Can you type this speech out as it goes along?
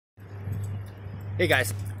Hey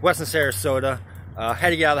guys, Wes in Sarasota. Had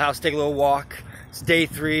to get out of the house, take a little walk. It's day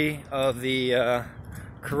 3 of the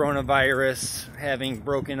coronavirus having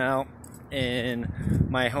broken out in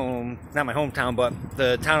my home, not my hometown, but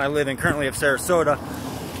the town I live in currently of Sarasota.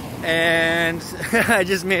 And I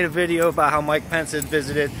just made a video about how Mike Pence had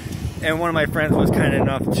visited, and one of my friends was kind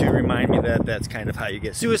enough to remind me that that's kind of how you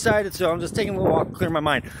get suicided. So I'm just taking a little walk, clear my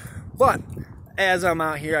mind. But as I'm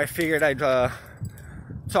out here, I figured I'd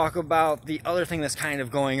talk about the other thing that's kind of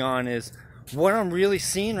going on. Is what I'm really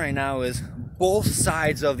seeing right now is both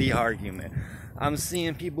sides of the argument. I'm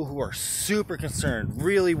seeing people who are super concerned,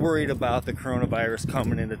 really worried about the coronavirus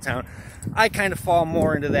coming into town. I kind of fall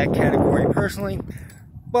more into that category personally,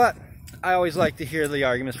 but I always like to hear the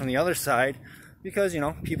arguments from the other side because, you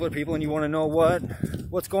know, people are people and you want to know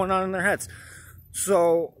what's going on in their heads.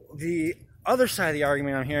 So the other side of the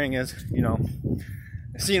argument I'm hearing is, you know,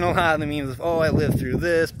 seeing a lot of the memes of, oh, I lived through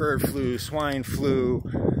this, bird flu, swine flu,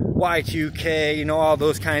 Y2K, you know, all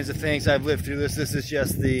those kinds of things. I've lived through this. This is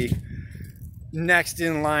just the next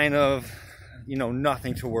in line of, you know,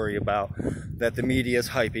 nothing to worry about that the media is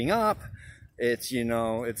hyping up. It's, you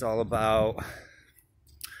know, it's all about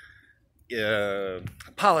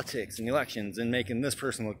politics and elections and making this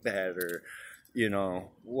person look bad, or, you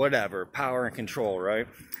know, whatever, power and control, right?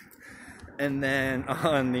 And then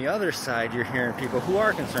on the other side, you're hearing people who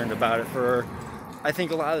are concerned about it for, I think,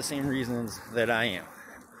 a lot of the same reasons that I am.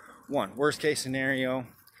 One, worst case scenario,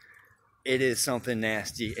 it is something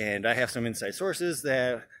nasty, and I have some inside sources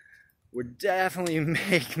that would definitely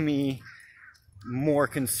make me more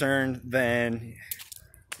concerned than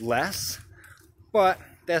less. But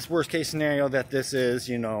that's worst case scenario, that this is,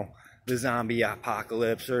 you know, the zombie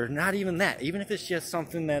apocalypse, or not even that. Even if it's just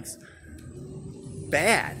something that's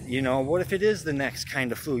bad, you know, what if it is the next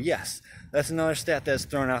kind of flu? Yes, that's another stat that's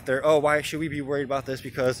thrown out there. Oh, why should we be worried about this?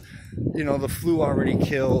 Because, you know, the flu already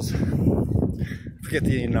kills, forget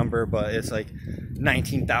the number, but it's like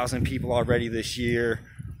 19,000 people already this year.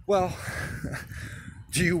 Well,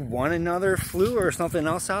 do you want another flu or something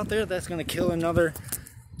else out there that's going to kill another,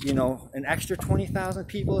 you know, an extra 20,000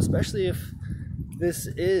 people, especially if this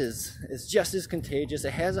is just as contagious,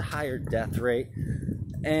 it has a higher death rate.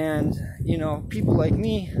 And, you know, people like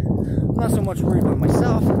me, I'm not so much worried about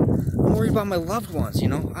myself, I'm worried about my loved ones. You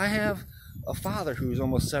know, I have a father who's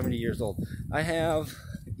almost 70 years old. I have,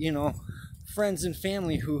 you know, friends and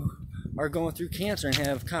family who are going through cancer and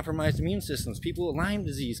have compromised immune systems. People with Lyme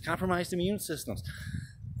disease, compromised immune systems.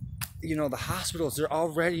 You know, the hospitals, they're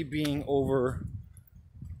already being overtaxed.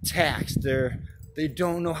 They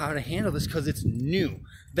don't know how to handle this because it's new.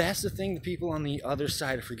 That's the thing that people on the other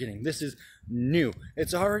side are forgetting. This is new.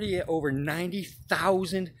 It's already at over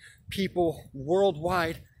 90,000 people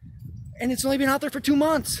worldwide, and it's only been out there for 2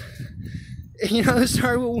 months. You know, it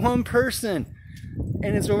started with one person,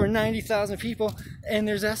 and it's over 90,000 people, and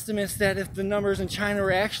there's estimates that if the numbers in China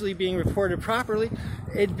were actually being reported properly,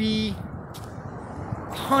 it'd be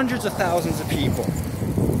hundreds of thousands of people.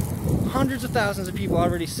 Hundreds of thousands of people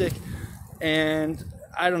already sick. And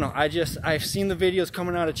I don't know, I've seen the videos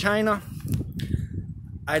coming out of China.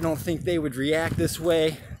 I don't think they would react this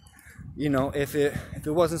way, you know, if it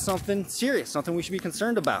wasn't something serious, something we should be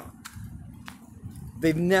concerned about.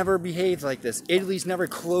 They've never behaved like this. Italy's never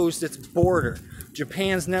closed its border.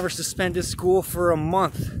 Japan's never suspended school for a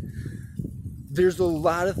month. There's a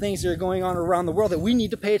lot of things that are going on around the world that we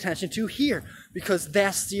need to pay attention to here, because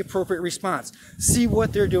that's the appropriate response. See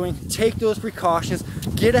what they're doing, take those precautions,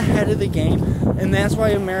 get ahead of the game, and that's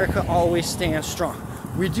why America always stands strong.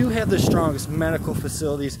 We do have the strongest medical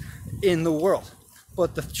facilities in the world,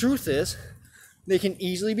 but the truth is they can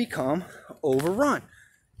easily become overrun,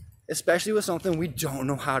 especially with something we don't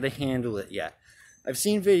know how to handle it yet. I've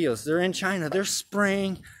seen videos, they're in China, they're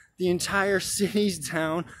spraying the entire cities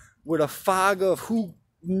down with a fog of who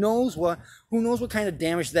knows what kind of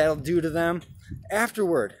damage that'll do to them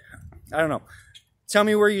afterward. I don't know. Tell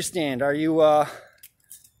me where you stand. Are you,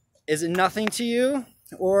 is it nothing to you?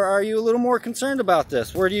 Or are you a little more concerned about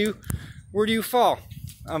this? Where do you fall?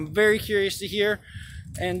 I'm very curious to hear,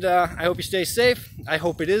 and I hope you stay safe. I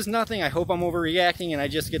hope it is nothing. I hope I'm overreacting and I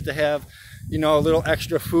just get to have, you know, a little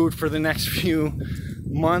extra food for the next few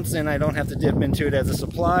months and I don't have to dip into it as a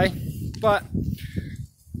supply. But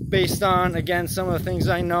based on, again, some of the things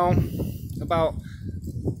I know about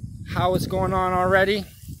how it's going on already,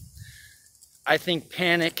 I think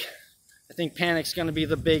panic's going to be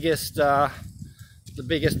the biggest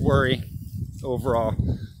worry overall,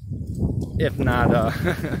 if not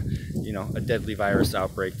you know, a deadly virus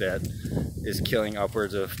outbreak that is killing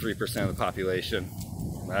upwards of 3% of the population.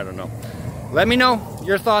 I don't know. Let me know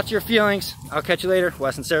your thoughts, your feelings. I'll catch you later.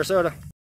 Wes in Sarasota.